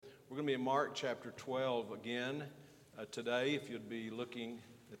We're going to be in Mark chapter 12 again today, if you'd be looking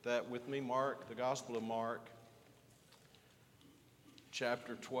at that with me. Mark, the Gospel of Mark,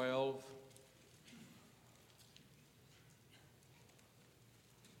 chapter 12.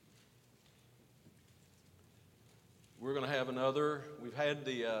 We're going to have we've had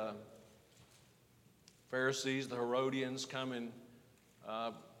the Pharisees, the Herodians come and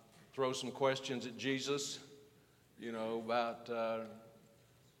throw some questions at Jesus, about,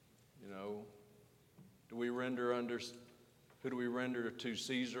 who do we render to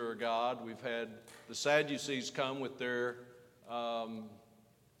Caesar or God? We've had the Sadducees come with their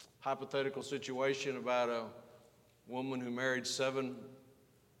hypothetical situation about a woman who married 7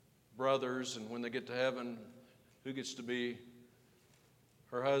 brothers, and when they get to heaven, who gets to be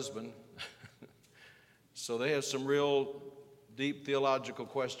her husband? So they have some real deep theological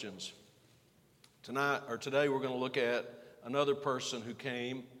questions. Today we're going to look at another person who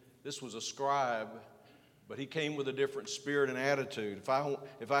came. This was a scribe, but he came with a different spirit and attitude. If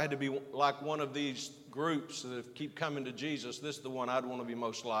I had to be like one of these groups that keep coming to Jesus, this is the one I'd want to be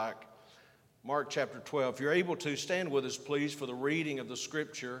most like. Mark chapter 12. If you're able to, stand with us, please, for the reading of the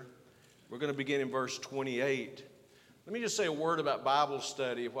Scripture. We're going to begin in verse 28. Let me just say a word about Bible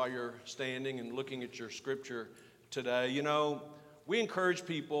study while you're standing and looking at your Scripture today. We encourage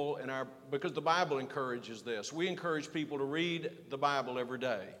people because the Bible encourages this. We encourage people to read the Bible every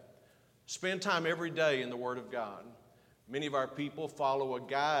day. Spend time every day in the Word of God. Many of our people follow a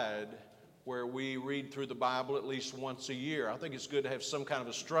guide where we read through the Bible at least once a year. I think it's good to have some kind of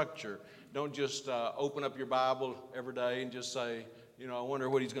a structure. Don't just open up your Bible every day and just say, I wonder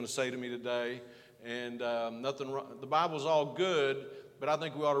what he's going to say to me today. And nothing wrong. The Bible's all good, but I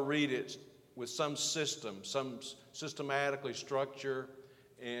think we ought to read it with some systematically structure.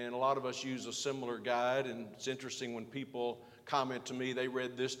 And a lot of us use a similar guide. And it's interesting when people comment to me, they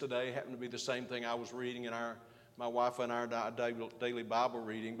read this today. It happened to be the same thing I was reading in my wife and our daily Bible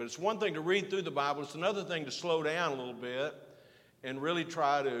reading. But it's one thing to read through the Bible. It's another thing to slow down a little bit and really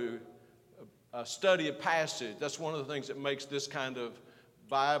try to study a passage. That's one of the things that makes this kind of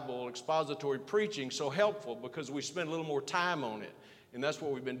Bible expository preaching so helpful, because we spend a little more time on it. And that's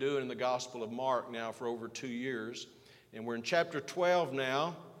what we've been doing in the Gospel of Mark now for over 2 years. And we're in chapter 12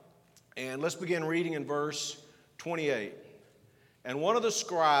 now. And let's begin reading in verse 28. And one of the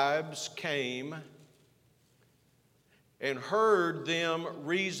scribes came and heard them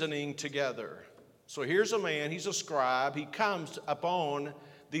reasoning together. So here's a man, he's a scribe. He comes upon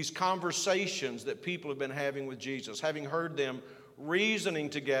these conversations that people have been having with Jesus, having heard them reasoning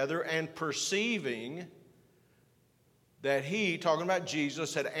together and perceiving that he, talking about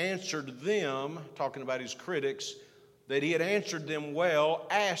Jesus, had answered them, talking about his critics, that he had answered them well,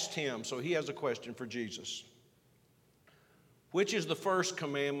 asked him. So he has a question for Jesus. Which is the first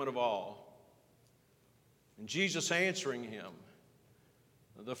commandment of all? And Jesus answering him,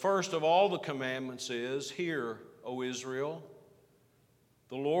 the first of all the commandments is, Hear, O Israel,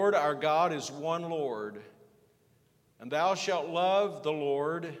 the Lord our God is one Lord, and thou shalt love the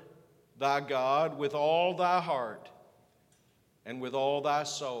Lord thy God with all thy heart, and with all thy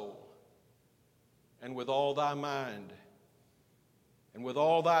soul, and with all thy mind, and with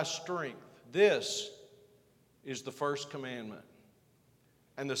all thy strength. This is the first commandment.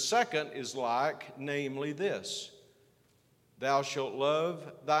 And the second is like, namely this: Thou shalt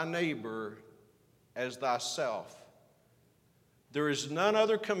love thy neighbor as thyself. There is none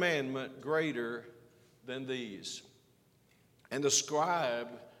other commandment greater than these. And the scribe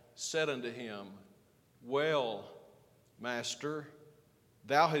said unto him, Well, Master,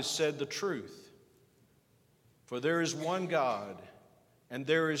 thou hast said the truth. For there is one God, and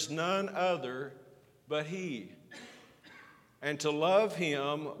there is none other but He. And to love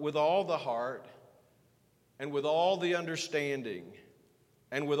Him with all the heart, and with all the understanding,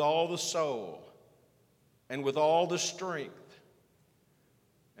 and with all the soul, and with all the strength,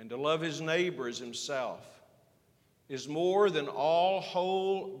 and to love his neighbor as himself, is more than all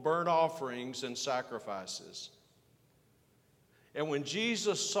whole burnt offerings and sacrifices. And when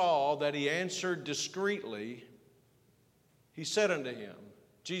Jesus saw that he answered discreetly, he said unto him,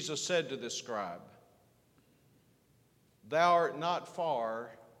 Jesus said to this scribe, Thou art not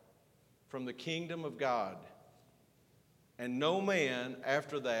far from the kingdom of God. And no man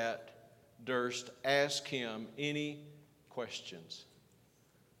after that durst ask him any questions.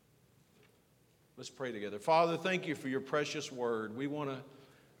 Let's pray together. Father, thank you for your precious word. We want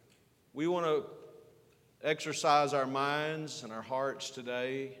to exercise our minds and our hearts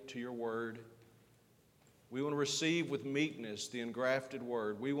today to your word. We want to receive with meekness the engrafted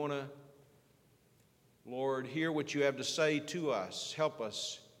word. We want to, Lord, hear what you have to say to us. Help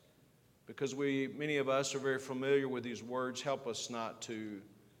us because many of us are very familiar with these words, help us not to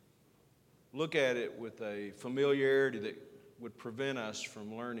look at it with a familiarity that would prevent us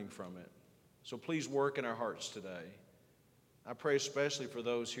from learning from it. So please work in our hearts today. I pray especially for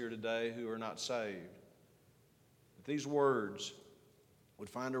those here today who are not saved, that these words would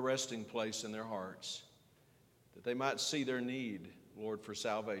find a resting place in their hearts, that they might see their need, Lord, for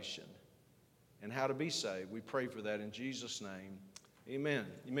salvation and how to be saved. We pray for that in Jesus' name. Amen.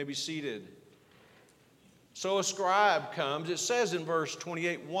 You may be seated. So a scribe comes. It says in verse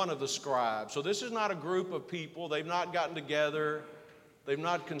 28, one of the scribes. So this is not a group of people. They've not gotten together. They've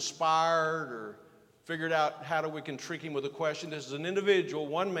not conspired or figured out how we can trick him with a question. This is an individual,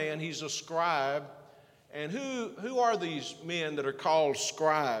 one man. He's a scribe. And who are these men that are called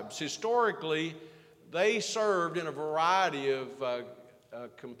scribes? Historically, they served in a variety of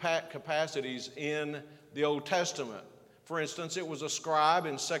capacities in the Old Testament. For instance, it was a scribe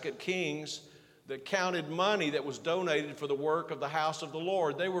in 2 Kings that counted money that was donated for the work of the house of the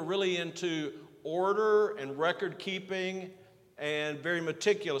Lord. They were really into order and record keeping and very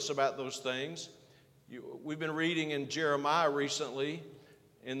meticulous about those things. We've been reading in Jeremiah recently.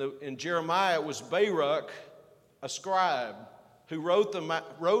 In Jeremiah, it was Baruch, a scribe, who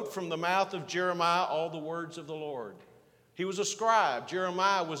wrote from the mouth of Jeremiah all the words of the Lord. He was a scribe.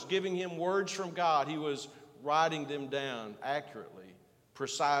 Jeremiah was giving him words from God. He was writing them down accurately,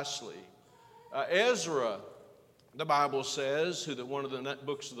 precisely. Ezra, the Bible says, one of the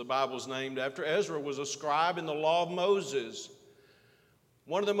books of the Bible is named after, Ezra was a scribe in the law of Moses.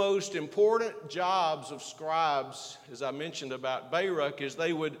 One of the most important jobs of scribes, as I mentioned about Baruch, is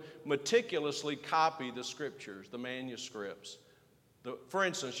they would meticulously copy the scriptures, the manuscripts. For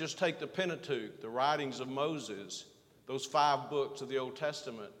instance, just take the Pentateuch, the writings of Moses, those 5 books of the Old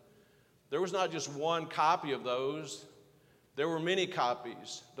Testament. There was not just one copy of those. There were many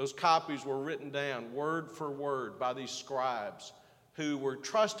copies. Those copies were written down word for word by these scribes who were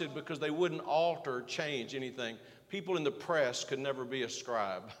trusted because they wouldn't alter, change anything. People in the press could never be a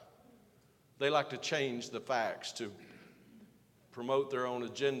scribe. They like to change the facts to promote their own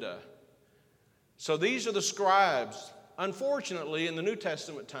agenda. So these are the scribes. Unfortunately, in the New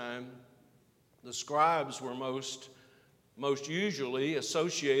Testament time, the scribes were most usually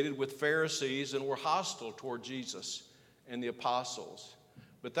associated with Pharisees and were hostile toward Jesus and the apostles.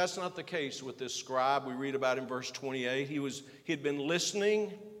 But that's not the case with this scribe. We read about in verse 28. He had been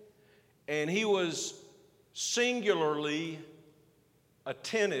listening, and he was singularly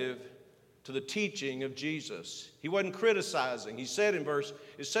attentive to the teaching of Jesus. He wasn't criticizing. It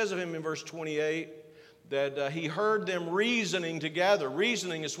says of him in verse 28 that he heard them reasoning together.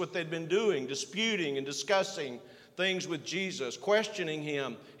 Reasoning is what they'd been doing, disputing and discussing things with Jesus, questioning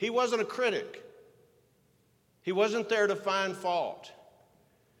him. He wasn't a critic. He wasn't there to find fault.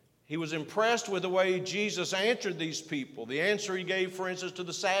 He was impressed with the way Jesus answered these people. The answer he gave, for instance, to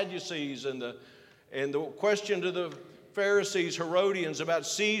the Sadducees and the question to the Pharisees, Herodians about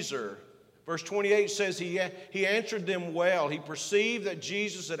Caesar. Verse 28 says he answered them well. He perceived that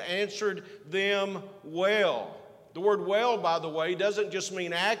Jesus had answered them well. The word well, by the way, doesn't just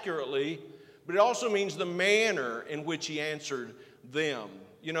mean accurately, but it also means the manner in which he answered them.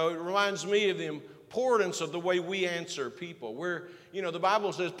 You know, it reminds me of the importance of the way we answer people. The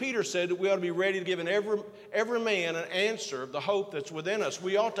Bible says, Peter said that we ought to be ready to give every man an answer of the hope that's within us.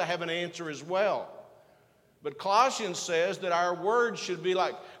 We ought to have an answer as well. But Colossians says that our words should be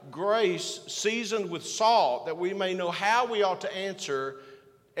like grace seasoned with salt, that we may know how we ought to answer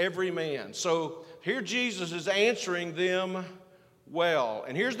every man. So here Jesus is answering them well.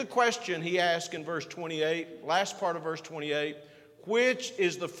 And here's the question he asked in verse 28, last part of verse 28. Which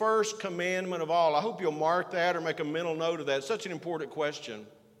is the first commandment of all? I hope you'll mark that or make a mental note of that. It's such an important question.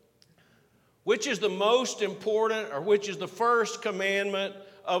 Which is the most important, or which is the first commandment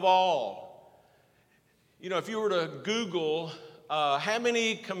of all? You know, if you were to Google how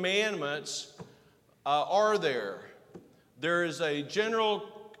many commandments are there, there is a general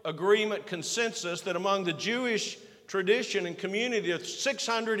agreement, consensus, that among the Jewish tradition and community, there's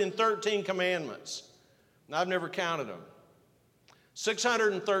 613 commandments. Now, I've never counted them.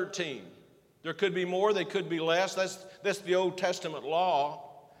 613. There could be more, they could be less. That's the Old Testament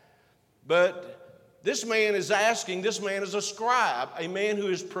law. But this man is asking, this man is a scribe, a man who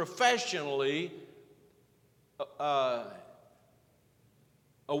is professionally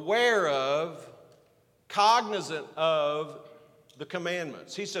aware of, cognizant of the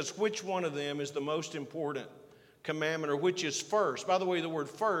commandments. He says, which one of them is the most important commandment, or which is first? By the way, the word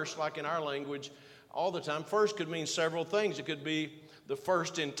first, like in our language, all the time, first could mean several things. It could be the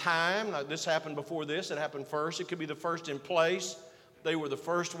first in time. Now, this happened before this. It happened first. It could be the first in place. They were the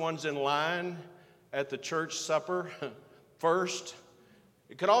first ones in line at the church supper. First.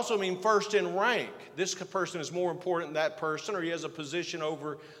 It could also mean first in rank. This person is more important than that person, or he has a position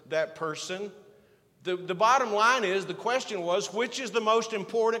over that person. The bottom line is, the question was, which is the most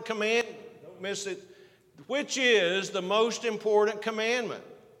important commandment? Don't miss it. Which is the most important commandment?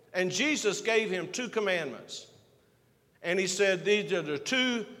 And Jesus gave him 2 commandments. And he said, these are the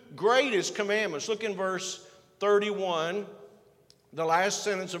 2 greatest commandments. Look in verse 31. The last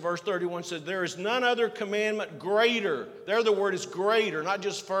sentence of verse 31 says, there is none other commandment greater. There the word is greater, not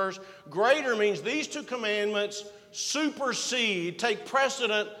just first. Greater means these 2 commandments supersede, take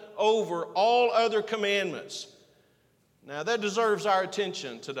precedent over all other commandments. Now that deserves our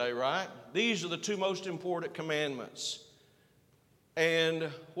attention today, right? These are the 2 most important commandments. And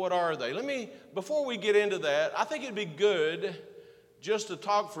what are they? Before we get into that, I think it'd be good just to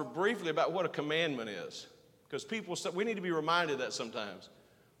talk briefly about what a commandment is. Because we need to be reminded of that sometimes.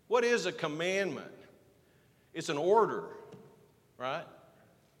 What is a commandment? It's an order, right?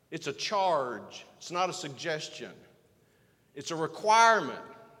 It's a charge. It's not a suggestion. It's a requirement.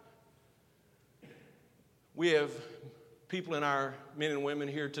 We have people in our men and women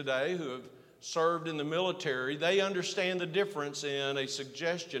here today who have served in the military. They understand the difference in a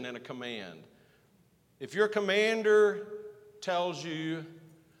suggestion and a command. If your commander tells you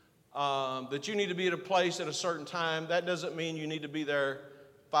that you need to be at a place at a certain time, that doesn't mean you need to be there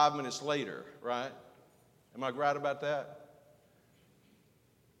 5 minutes later, right? Am I right about that?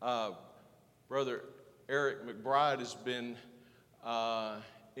 Brother Eric McBride has been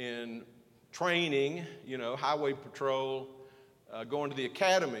in training, highway patrol, going to the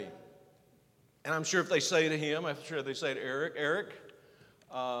academy. And I'm sure if they say to him, I'm sure they say to Eric,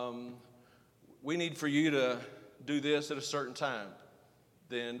 we need for you to do this at a certain time.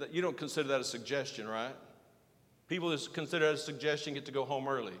 Then you don't consider that a suggestion, right? People that consider that a suggestion get to go home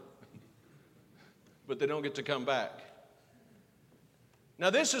early, but they don't get to come back. Now,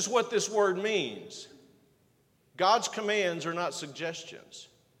 this is what this word means. God's commands are not suggestions.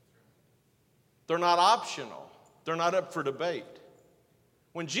 They're not optional. They're not up for debate.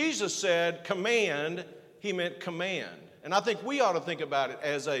 When Jesus said command, he meant command. And I think we ought to think about it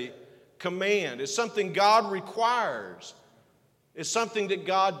as a command. It's something God requires. It's something that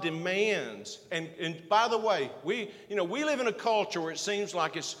God demands. And by the way, we live in a culture where it seems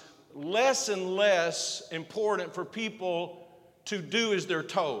like it's less and less important for people to do as they're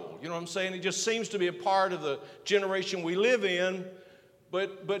told. You know what I'm saying? It just seems to be a part of the generation we live in.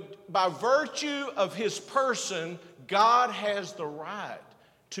 But by virtue of his person, God has the right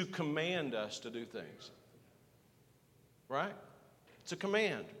to command us to do things. Right? It's a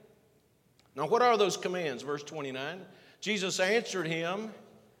command. Now, what are those commands? Verse 29. Jesus answered him,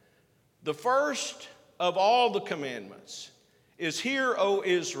 the first of all the commandments is, hear, O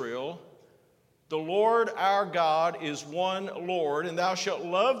Israel, the Lord our God is one Lord, and thou shalt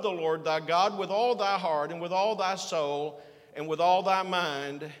love the Lord thy God with all thy heart and with all thy soul and with all thy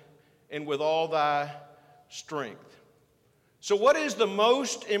mind and with all thy strength. So what is the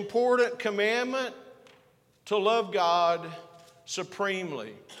most important commandment? To love God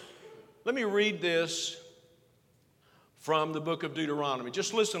supremely. Let me read this from the book of Deuteronomy.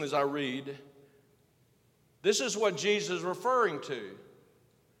 Just listen as I read. This is what Jesus is referring to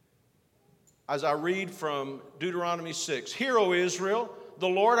as I read from Deuteronomy 6. Hear, O Israel, the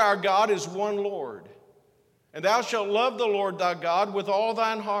Lord our God is one Lord. And thou shalt love the Lord thy God with all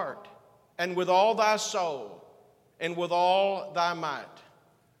thine heart, and with all thy soul, and with all thy might.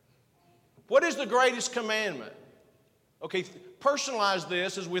 What is the greatest commandment? Okay, personalize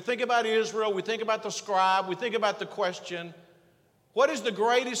this. As we think about Israel, we think about the scribe, we think about the question, what is the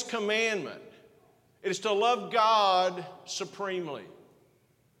greatest commandment? It is to love God supremely.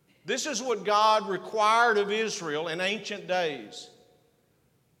 This is what God required of Israel in ancient days.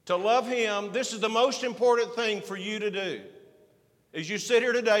 To love him, this is the most important thing for you to do. As you sit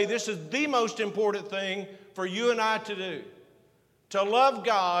here today, this is the most important thing for you and I to do. To love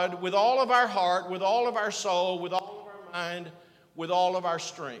God with all of our heart, with all of our soul, with all of our mind, with all of our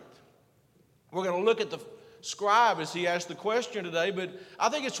strength. We're going to look at the scribe as he asked the question today, but I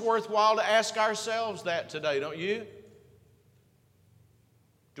think it's worthwhile to ask ourselves that today, don't you?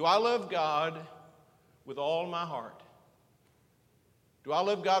 Do I love God with all my heart? Do I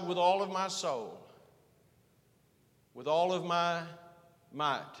love God with all of my soul? With all of my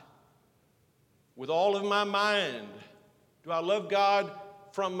might? With all of my mind? Do I love God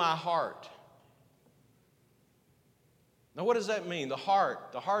from my heart? Now, what does that mean? The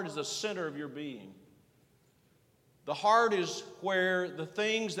heart is the center of your being. The heart is where the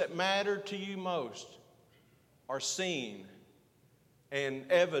things that matter to you most are seen and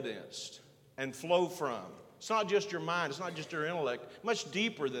evidenced and flow from. It's not just your mind. It's not just your intellect. Much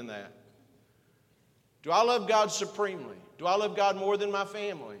deeper than that. Do I love God supremely? Do I love God more than my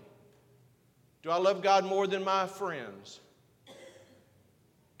family? Do I love God more than my friends?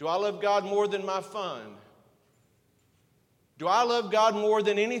 Do I love God more than my fun? Do I love God more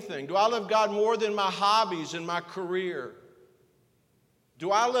than anything? Do I love God more than my hobbies and my career? Do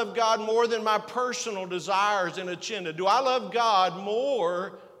I love God more than my personal desires and agenda? Do I love God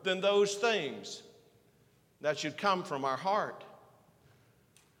more than those things? That should come from our heart.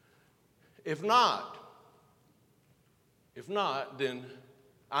 If not, then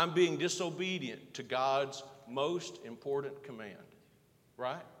I'm being disobedient to God's most important command,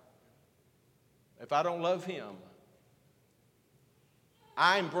 right? If I don't love Him,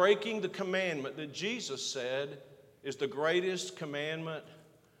 I'm breaking the commandment that Jesus said is the greatest commandment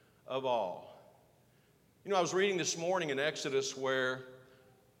of all. You know, I was reading this morning in Exodus where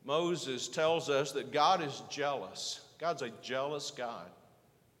Moses tells us that God is jealous. God's a jealous God.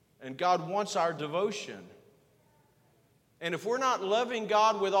 And God wants our devotion. And if we're not loving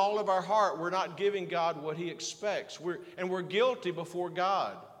God with all of our heart, we're not giving God what He expects. We're guilty before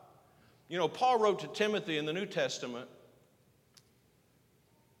God. You know, Paul wrote to Timothy in the New Testament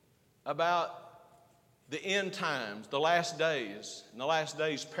about the end times, the last days. In the last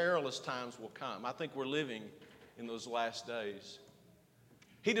days, perilous times will come. I think we're living in those last days.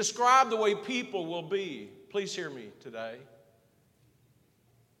 He described the way people will be. Please hear me today.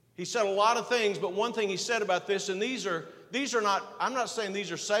 He said a lot of things, but one thing he said about this, and these are not, I'm not saying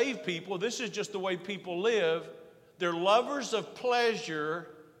these are saved people. This is just the way people live. They're lovers of pleasure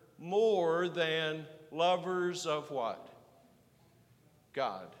more than lovers of what?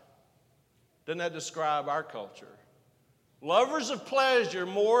 God. Doesn't that describe our culture? Lovers of pleasure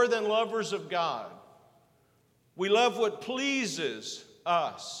more than lovers of God. We love what pleases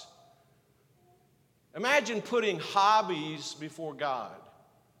us. Imagine putting hobbies before God.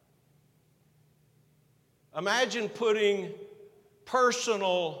 Imagine putting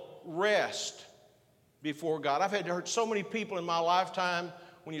personal rest before God. I've had to hurt so many people in my lifetime.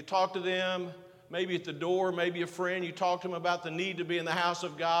 When you talk to them, maybe at the door, maybe a friend, you talk to them about the need to be in the house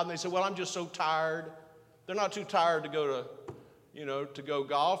of God, and they say, well, I'm just so tired. They're not too tired to go to go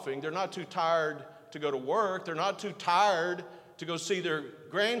golfing. They're not too tired to go to work. They're not too tired to go see their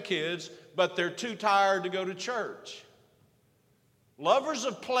grandkids, but they're too tired to go to church. Lovers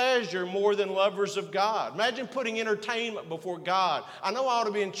of pleasure more than lovers of God. Imagine putting entertainment before God. I know I ought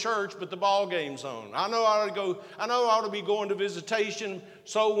to be in church, but the ball game's on. I know I ought to be going to visitation,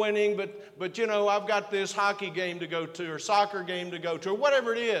 soul winning, but I've got this hockey game to go to or soccer game to go to or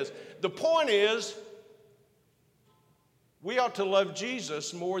whatever it is. The point is, we ought to love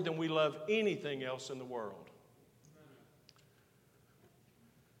Jesus more than we love anything else in the world.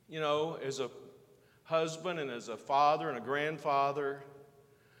 You know, as a husband and as a father and a grandfather,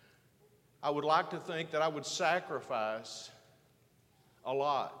 I would like to think that I would sacrifice a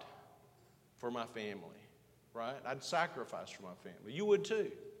lot for my family, right? I'd sacrifice for my family. You would too.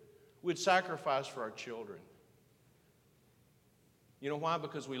 We'd sacrifice for our children. You know why?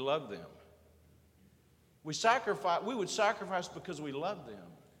 Because we love them. We would sacrifice because we love them.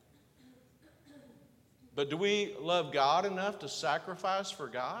 But do we love God enough to sacrifice for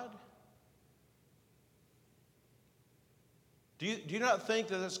God? Do you not think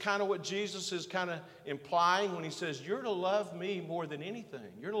that that's kind of what Jesus is kind of implying when he says, you're to love me more than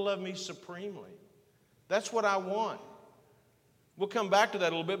anything. You're to love me supremely. That's what I want. We'll come back to that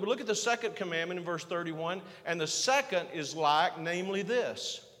a little bit, but look at the second commandment in verse 31. And the second is like, namely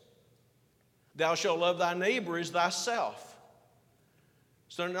this: thou shalt love thy neighbor as thyself.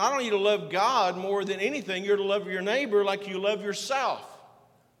 So not only are you to love God more than anything, you're to love your neighbor like you love yourself.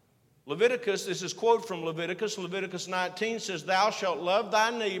 Leviticus, this is a quote from Leviticus. Leviticus 19 says, thou shalt love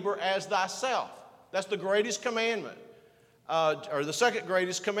thy neighbor as thyself. That's the greatest commandment, or the second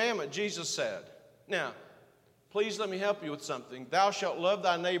greatest commandment, Jesus said. Now, please let me help you with something. Thou shalt love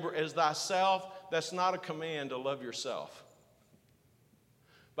thy neighbor as thyself. That's not a command to love yourself.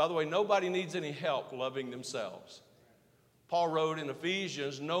 By the way, nobody needs any help loving themselves. Paul wrote in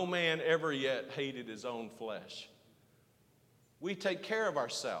Ephesians, no man ever yet hated his own flesh. We take care of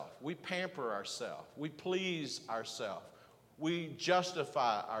ourselves. We pamper ourselves. We please ourselves. We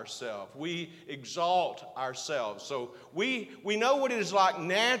justify ourselves. We exalt ourselves. So we know what it is like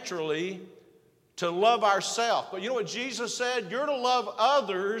naturally to love ourselves. But you know what Jesus said? You're to love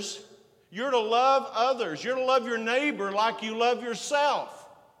others. You're to love others. You're to love your neighbor like you love yourself.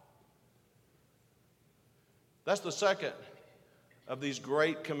 That's the second of these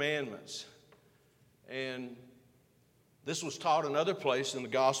great commandments. And This was taught in other places in the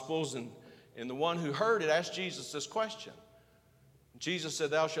Gospels, and the one who heard it asked Jesus this question. Jesus said,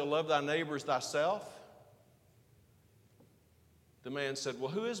 "Thou shalt love thy neighbor as thyself." The man said,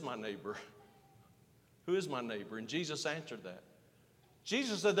 "Well, who is my neighbor? Who is my neighbor?" And Jesus answered that.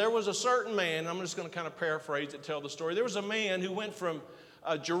 Jesus said there was a certain man, I'm just going to kind of paraphrase it, tell the story. There was a man who went from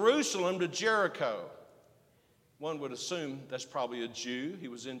Jerusalem to Jericho. One would assume that's probably a Jew. He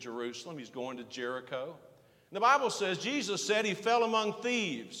was in Jerusalem. He's going to Jericho. And the Bible says, Jesus said he fell among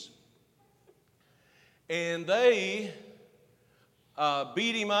thieves. And they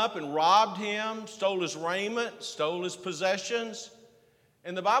beat him up and robbed him, stole his raiment, stole his possessions.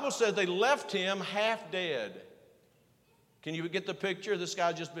 And the Bible says they left him half dead. Can you get the picture? This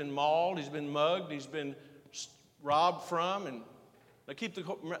guy's just been mauled, he's been mugged, he's been robbed from. And now keep the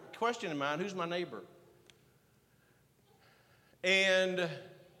question in mind, who's my neighbor? And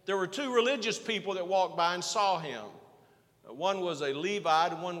there were two religious people that walked by and saw him. One was a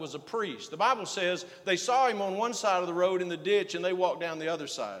Levite and one was a priest. The Bible says they saw him on one side of the road in the ditch and they walked down the other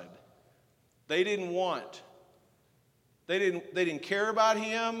side. They didn't care about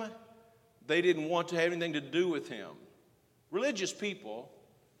him. They didn't want to have anything to do with him. Religious people.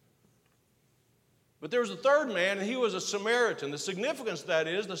 But there was a third man, and he was a Samaritan. The significance of that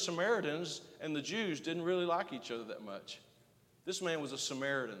is the Samaritans and the Jews didn't really like each other that much. This man was a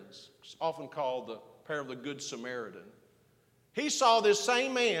Samaritan. It's often called the pair of the Good Samaritan. He saw this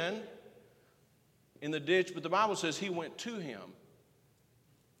same man in the ditch, but the Bible says he went to him.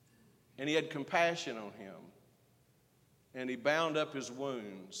 And he had compassion on him. And he bound up his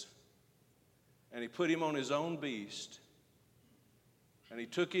wounds. And he put him on his own beast. And he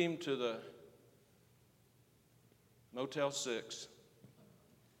took him to the Motel 6.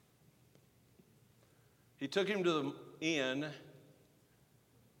 He took him to the inn.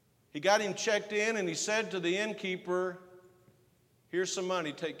 He got him checked in, and he said to the innkeeper, "Here's some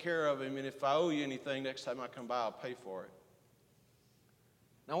money, take care of him, and if I owe you anything, next time I come by, I'll pay for it."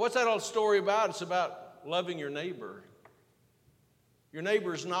 Now, what's that old story about? It's about loving your neighbor. Your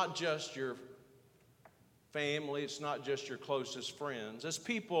neighbor is not just your family. It's not just your closest friends. It's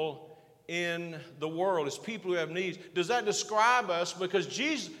people in the world. It's people who have needs. Does that describe us? Because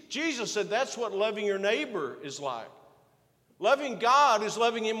Jesus said that's what loving your neighbor is like. Loving God is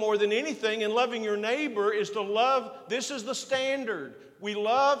loving Him more than anything, and loving your neighbor is to love. This is the standard. We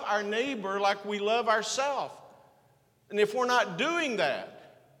love our neighbor like we love ourselves. And if we're not doing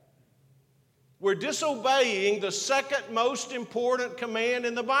that, we're disobeying the second most important command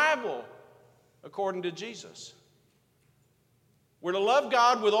in the Bible, according to Jesus. We're to love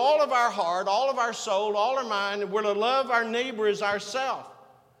God with all of our heart, all of our soul, all our mind, and we're to love our neighbor as ourselves.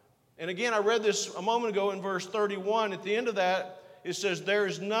 And again, I read this a moment ago in verse 31. At the end of that, it says, "There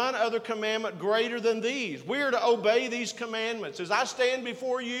is none other commandment greater than these." We are to obey these commandments. As I stand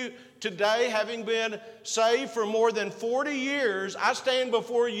before you today, having been saved for more than 40 years, I stand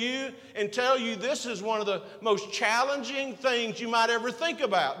before you and tell you this is one of the most challenging things you might ever think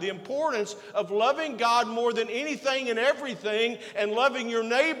about. The importance of loving God more than anything and everything, and loving your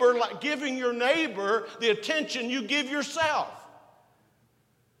neighbor like giving your neighbor the attention you give yourself.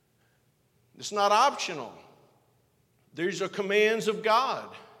 It's not optional. These are commands of God.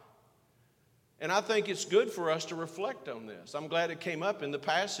 And I think it's good for us to reflect on this. I'm glad it came up in the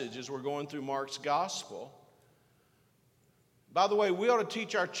passage as we're going through Mark's gospel. By the way, we ought to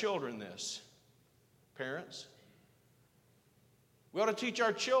teach our children this, parents. We ought to teach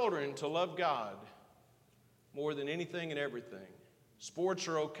our children to love God more than anything and everything. Sports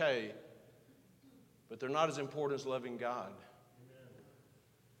are okay, but they're not as important as loving God.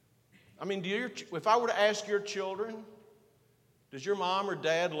 I mean, if I were to ask your children, does your mom or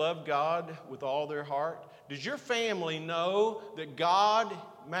dad love God with all their heart? Does your family know that God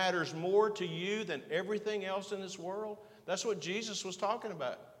matters more to you than everything else in this world? That's what Jesus was talking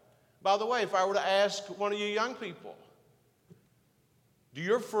about. By the way, if I were to ask one of you young people, do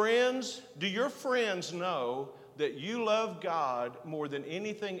your friends know that you love God more than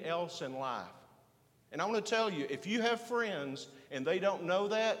anything else in life? And I want to tell you, if you have friends and they don't know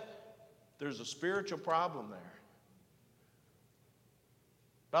that, there's a spiritual problem there.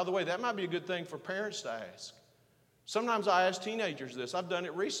 By the way, that might be a good thing for parents to ask. Sometimes I ask teenagers this. I've done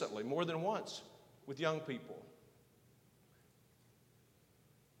it recently, more than once, with young people.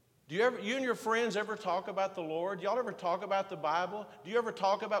 Do you and your friends ever talk about the Lord? Y'all ever talk about the Bible? Do you ever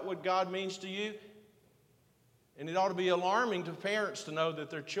talk about what God means to you? And it ought to be alarming to parents to know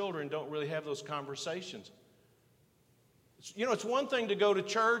that their children don't really have those conversations. You know, it's one thing to go to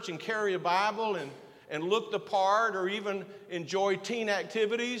church and carry a Bible and look the part or even enjoy teen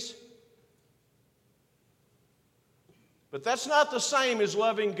activities. But that's not the same as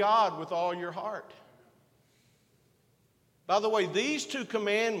loving God with all your heart. By the way, these two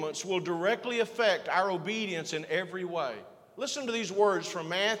commandments will directly affect our obedience in every way. Listen to these words from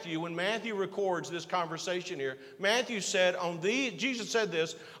Matthew. When Matthew records this conversation here, Matthew said, Jesus said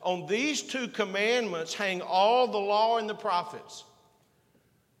this, on these two commandments hang all the law and the prophets.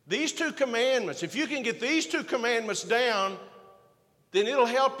 These two commandments, if you can get these two commandments down, then it'll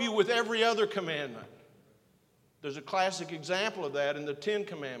help you with every other commandment. There's a classic example of that in the 10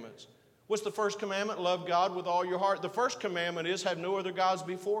 Commandments. What's the first commandment? Love God with all your heart. The first commandment is have no other gods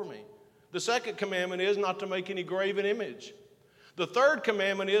before me. The second commandment is not to make any graven image. The third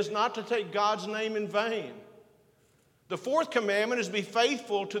commandment is not to take God's name in vain. The fourth commandment is be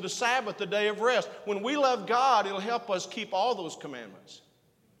faithful to the Sabbath, the day of rest. When we love God, it'll help us keep all those commandments.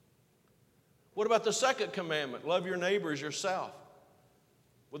 What about the second commandment? Love your neighbor as yourself.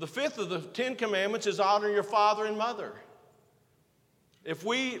 Well, the fifth of the 10 commandments is honor your father and mother. If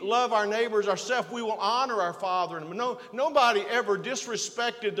we love our neighbors ourselves, we will honor our father and mother. Nobody ever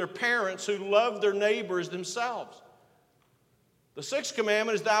disrespected their parents who loved their neighbors themselves. The sixth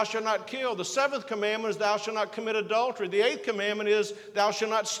commandment is thou shalt not kill. The seventh commandment is thou shalt not commit adultery. The eighth commandment is thou shalt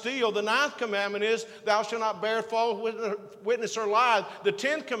not steal. The ninth commandment is thou shalt not bear false witness or lie. The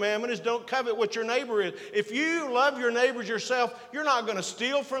 10th commandment is don't covet what your neighbor is. If you love your neighbors yourself, you're not going to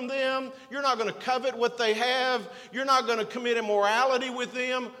steal from them. You're not going to covet what they have. You're not going to commit immorality with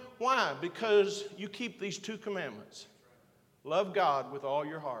them. Why? Because you keep these two commandments. Love God with all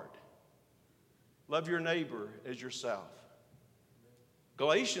your heart. Love your neighbor as yourself.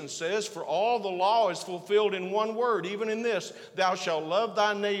 Galatians says, for all the law is fulfilled in one word, even in this, thou shalt love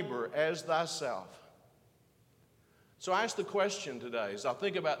thy neighbor as thyself. So I ask the question today, as I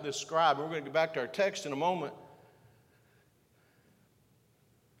think about this scribe, and we're going to get back to our text in a moment.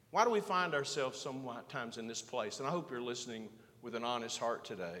 Why do we find ourselves sometimes in this place? And I hope you're listening with an honest heart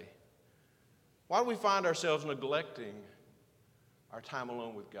today. Why do we find ourselves neglecting our time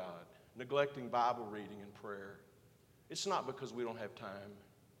alone with God, neglecting Bible reading and prayer? It's not because we don't have time.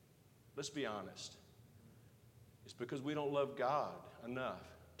 Let's be honest. It's because we don't love God enough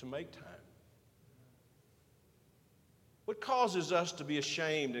to make time. What causes us to be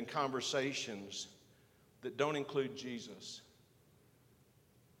ashamed in conversations that don't include Jesus?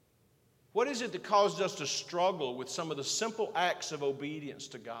 What is it that causes us to struggle with some of the simple acts of obedience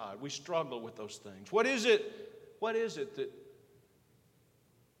to God? We struggle with those things. What is it that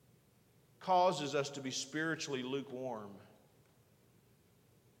causes us to be spiritually lukewarm?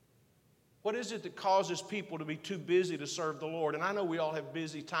 What is it that causes people to be too busy to serve the Lord? And I know we all have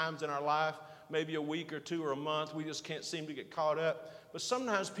busy times in our life, maybe a week or two or a month. We just can't seem to get caught up. But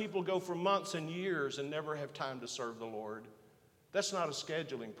sometimes people go for months and years and never have time to serve the Lord. That's not a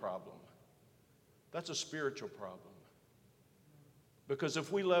scheduling problem. That's a spiritual problem. Because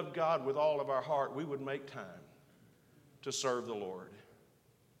if we loved God with all of our heart, we would make time to serve the Lord.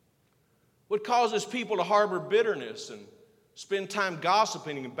 What causes people to harbor bitterness and spend time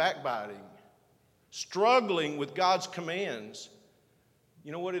gossiping and backbiting, struggling with God's commands?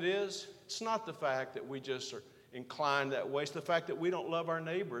 You know what it is? It's not the fact that we just are inclined that way. It's the fact that we don't love our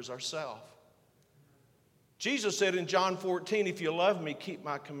neighbors ourselves. Jesus said in John 14, if you love me, keep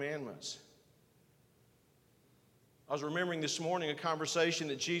my commandments. I was remembering this morning a conversation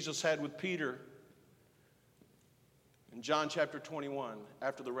that Jesus had with Peter in John chapter 21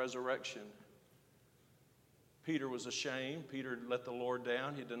 after the resurrection. Peter was ashamed. Peter let the Lord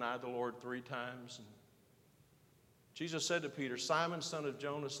down. He denied the Lord 3 times. And Jesus said to Peter, Simon, son of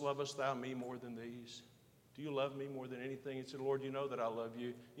Jonas, lovest thou me more than these? Do you love me more than anything? He said, Lord, you know that I love you.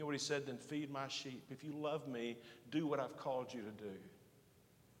 You know what he said? Then feed my sheep. If you love me, do what I've called you to do.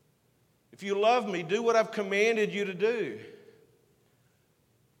 If you love me, do what I've commanded you to do.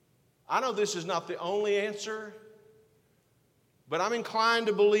 I know this is not the only answer, but I'm inclined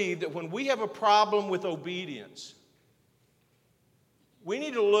to believe that when we have a problem with obedience, we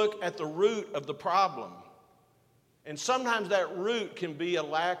need to look at the root of the problem. And sometimes that root can be a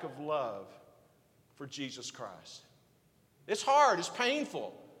lack of love for Jesus Christ. It's hard, it's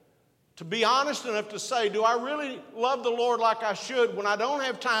painful to be honest enough to say, do I really love the Lord like I should when I don't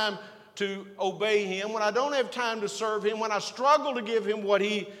have time to obey Him, when I don't have time to serve Him, when I struggle to give Him what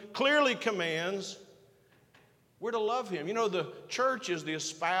He clearly commands? We're to love Him. You know, the church is the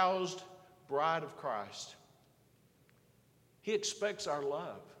espoused bride of Christ. He expects our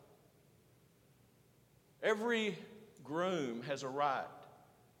love. Every groom has a right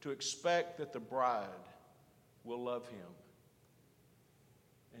to expect that the bride will love him.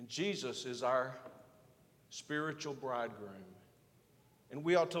 And Jesus is our spiritual bridegroom, and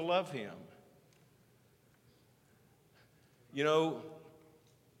we ought to love Him. You know,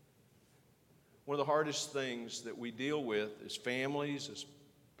 one of the hardest things that we deal with as families, as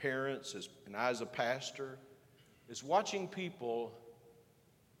parents, and I as a pastor, is watching people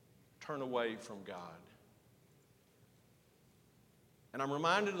turn away from God. And I'm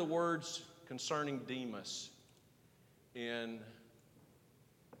reminded of the words concerning Demas in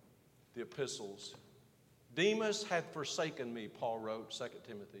the epistles. Demas hath forsaken me, Paul wrote, 2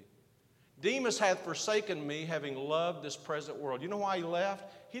 Timothy. Demas hath forsaken me, having loved this present world. You know why he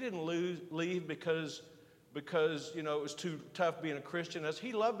left? He didn't leave because it was too tough being a Christian.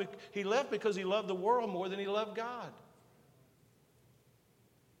 He left because he loved the world more than he loved God.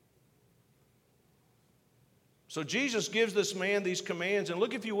 So Jesus gives this man these commands, and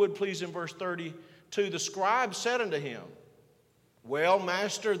look if you would please in verse 32. The scribe said unto him, Well,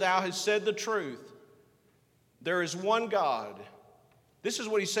 Master, thou hast said the truth. There is one God. This is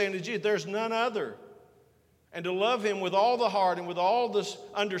what he's saying to Jesus. There's none other. And to love him with all the heart and with all this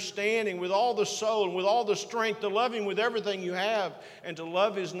understanding, with all the soul and with all the strength, to love him with everything you have, and to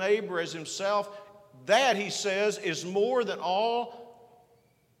love his neighbor as himself, that, he says, is more than all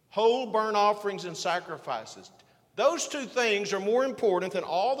whole burnt offerings and sacrifices. Those two things are more important than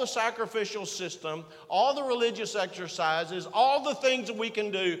all the sacrificial system, all the religious exercises, all the things that we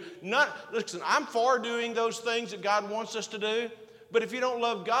can do. Listen, I'm for doing those things that God wants us to do, but if you don't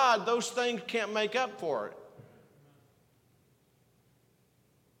love God, those things can't make up for it.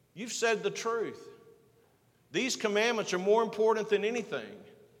 You've said the truth. These commandments are more important than anything.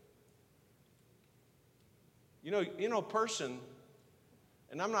 You know, a person,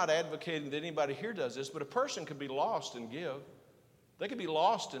 and I'm not advocating that anybody here does this, but a person could be lost and give. They could be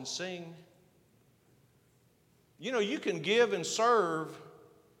lost and sing. You know, you can give and serve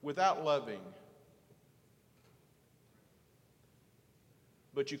without loving.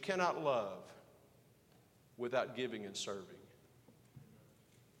 But you cannot love without giving and serving.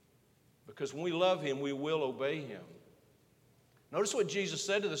 Because when we love him, we will obey him. Notice what Jesus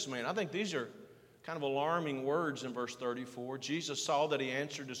said to this man. I think these are kind of alarming words in verse 34. Jesus saw that he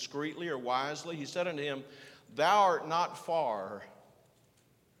answered discreetly or wisely. He said unto him, Thou art not far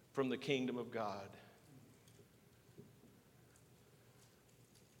from the kingdom of God.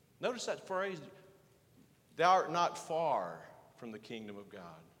 Notice that phrase, Thou art not far from the kingdom of God.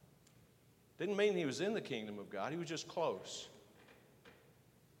 Didn't mean he was in the kingdom of God. He was just close.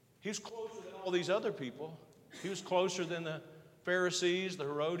 He was closer than all these other people. He was closer than the Pharisees, the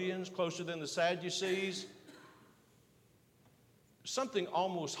Herodians, closer than the Sadducees. Something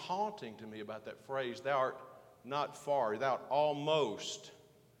almost haunting to me about that phrase, Thou art not far, thou art almost.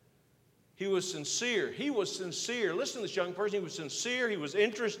 He was sincere. He was sincere. Listen to this young person. He was sincere. He was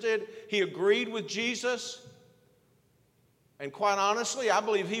interested. He agreed with Jesus. And quite honestly, I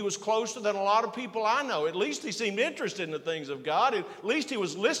believe he was closer than a lot of people I know. At least he seemed interested in the things of God. At least he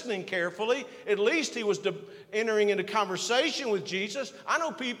was listening carefully. At least he was entering into conversation with Jesus. I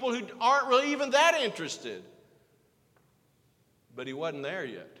know people who aren't really even that interested. But he wasn't there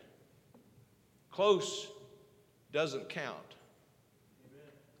yet. Close doesn't count.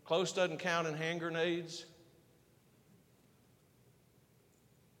 Amen. Close doesn't count in hand grenades.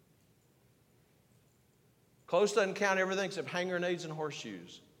 Close doesn't count everything except hand grenades and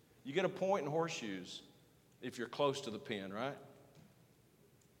horseshoes. You get a point in horseshoes if you're close to the pin, right?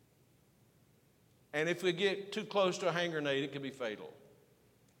 And if we get too close to a hand grenade, it can be fatal.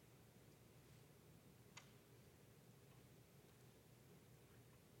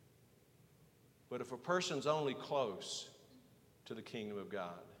 But if a person's only close to the kingdom of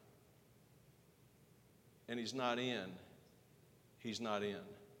God and he's not in, he's not in.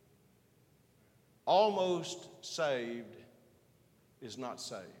 Almost saved is not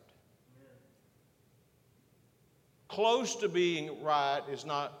saved. Close to being right is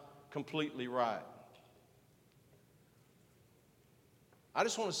not completely right. I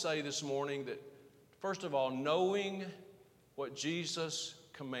just want to say this morning that, first of all, knowing what Jesus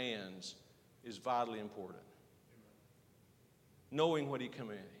commands is vitally important. Knowing what he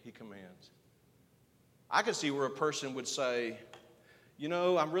commands. I could see where a person would say, you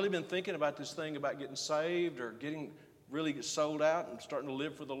know, I've really been thinking about this thing about getting saved or really sold out and starting to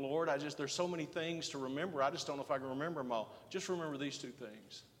live for the Lord. There's so many things to remember. I just don't know if I can remember them all. Just remember these two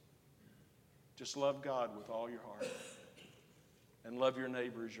things. Just love God with all your heart and love your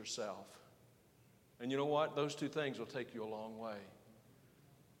neighbor as yourself. And you know what? Those two things will take you a long way.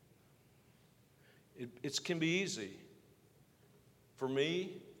 It can be easy. For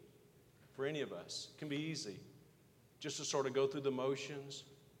me, for any of us, it can be easy. Just to sort of go through the motions,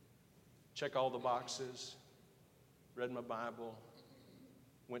 check all the boxes, read my Bible,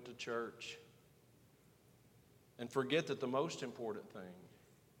 went to church, and forget that the most important thing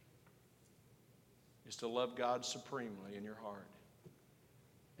is to love God supremely in your heart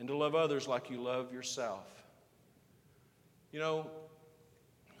and to love others like you love yourself. You know,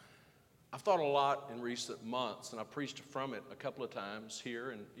 I've thought a lot in recent months, and I preached from it a couple of times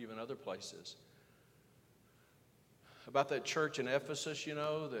here and even other places, about that church in Ephesus, you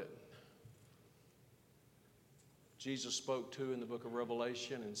know, that Jesus spoke to in the book of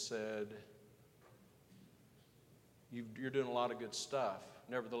Revelation and said, you're doing a lot of good stuff.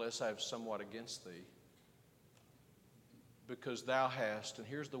 Nevertheless, I have somewhat against thee. Because thou hast, and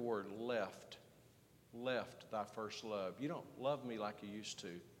here's the word, left thy first love. You don't love me like you used to.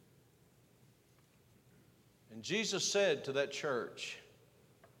 And Jesus said to that church,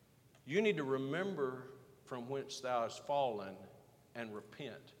 you need to remember from whence thou hast fallen and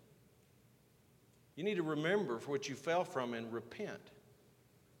repent. You need to remember for what you fell from and repent.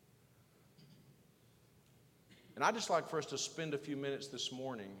 And I'd just like for us to spend a few minutes this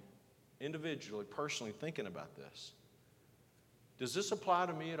morning, individually, personally, thinking about this. Does this apply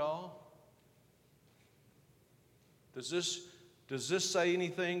to me at all? Does this say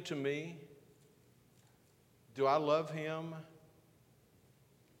anything to me? Do I love Him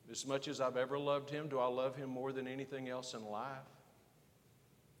as much as I've ever loved Him? Do I love Him more than anything else in life?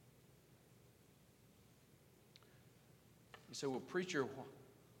 You say, well, preacher,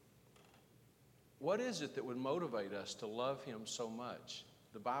 what is it that would motivate us to love Him so much?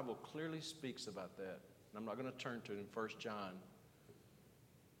 The Bible clearly speaks about that. And I'm not going to turn to it in 1 John,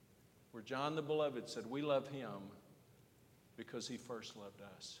 where John the Beloved said, we love Him because He first loved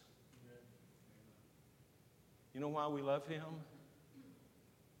us. You know why we love Him?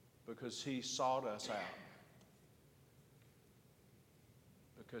 Because He sought us out.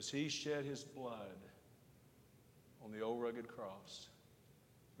 Because He shed His blood on the old rugged cross.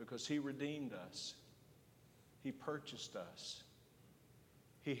 Because He redeemed us. He purchased us.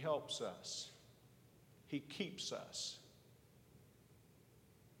 He helps us. He keeps us.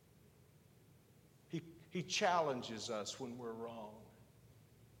 He challenges us when we're wrong.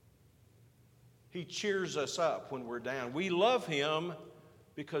 He cheers us up when we're down. We love Him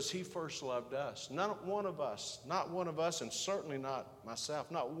because He first loved us. Not one of us, and certainly not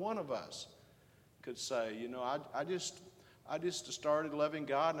myself, not one of us could say, you know, I just started loving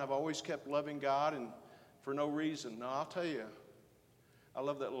God, and I've always kept loving God, and for no reason. No, I'll tell you, I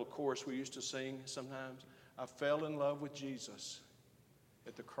love that little chorus we used to sing sometimes. I fell in love with Jesus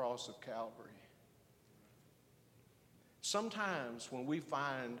at the cross of Calvary. Sometimes when we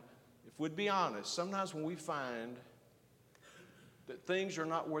find, if we'd be honest, sometimes when we find that things are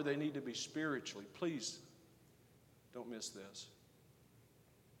not where they need to be spiritually, please don't miss this.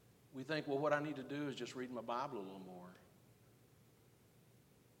 We think, well, what I need to do is just read my Bible a little more.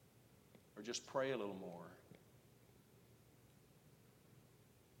 Or just pray a little more.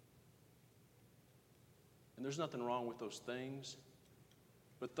 And there's nothing wrong with those things.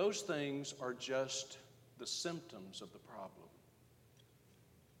 But those things are just the symptoms of the problem.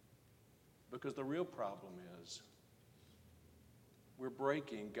 Because the real problem is we're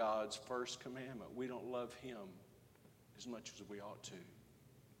breaking God's first commandment. We don't love Him as much as we ought to.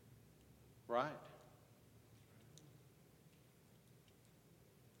 Right?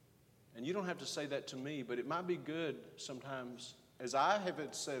 And you don't have to say that to me, but it might be good sometimes, as I have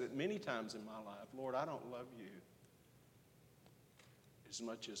said it many times in my life, Lord, I don't love you as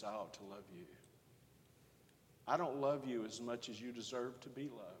much as I ought to love you. I don't love you as much as you deserve to be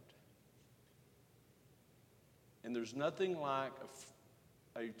loved. And there's nothing like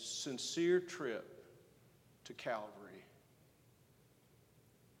a sincere trip to Calvary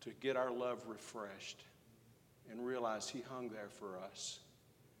to get our love refreshed and realize He hung there for us.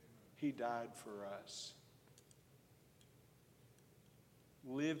 He died for us.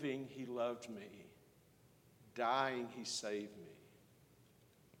 Living, He loved me. Dying, He saved me.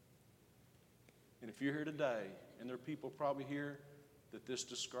 And if you're here today, and there are people probably here that this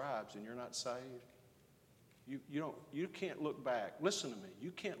describes, and you're not saved, you can't look back. Listen to me.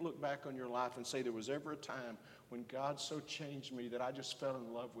 You can't look back on your life and say there was ever a time when God so changed me that I just fell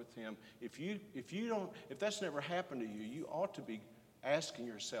in love with Him. If that's never happened to you, you ought to be asking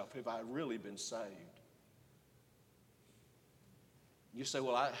yourself, have I really been saved? You say,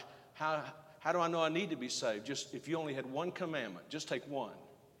 well, how do I know I need to be saved? Just if you only had one commandment, just take one.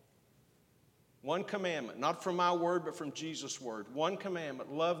 One commandment, not from my word, but from Jesus' word. One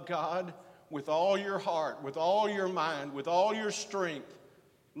commandment, love God with all your heart, with all your mind, with all your strength.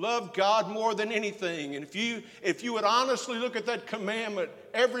 Love God more than anything. And if you would honestly look at that commandment,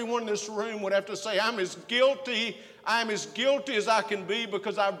 everyone in this room would have to say, I'm as guilty as I can be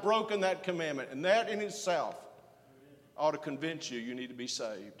because I've broken that commandment. And that in itself ought to convince you you need to be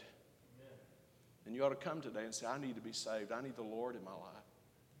saved. And you ought to come today and say, I need to be saved. I need the Lord in my life.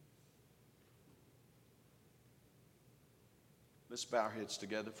 Let's bow our heads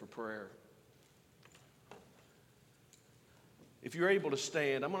together for prayer. If you're able to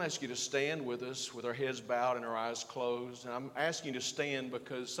stand, I'm going to ask you to stand with us with our heads bowed and our eyes closed. And I'm asking you to stand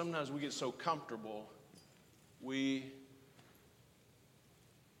because sometimes we get so comfortable, we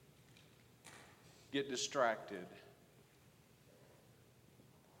get distracted.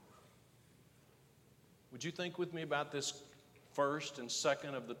 Would you think with me about this first and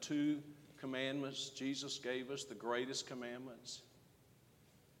second of the two commandments Jesus gave us, the greatest commandments?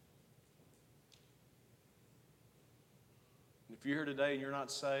 And if you're here today and you're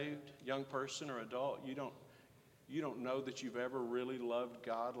not saved, young person or adult, you don't know that you've ever really loved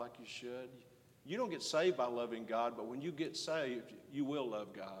God like you should. You don't get saved by loving God, but when you get saved, you will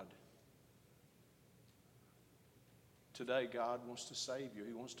love God. Today, God wants to save you.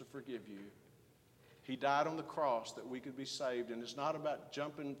 He wants to forgive you. He died on the cross that we could be saved. And it's not about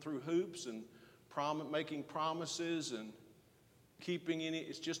jumping through hoops and making promises and keeping any.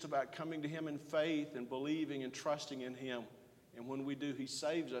 It's just about coming to Him in faith and believing and trusting in Him. And when we do, He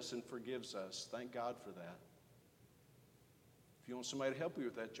saves us and forgives us. Thank God for that. If you want somebody to help you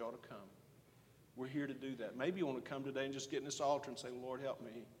with that, you ought to come. We're here to do that. Maybe you want to come today and just get in this altar and say, Lord, help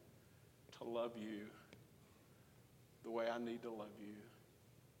me to love you the way I need to love you.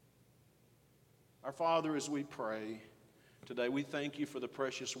 Our Father, as we pray today, we thank you for the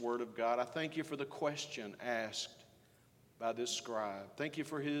precious Word of God. I thank you for the question asked by this scribe. Thank you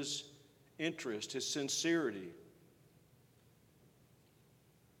for his interest, his sincerity.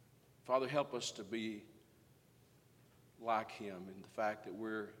 Father, help us to be like him in the fact that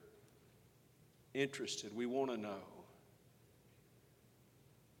we're interested. We want to know.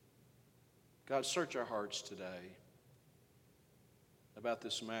 God, search our hearts today about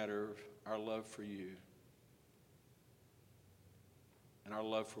this matter of our love for you and our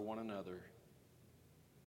love for one another.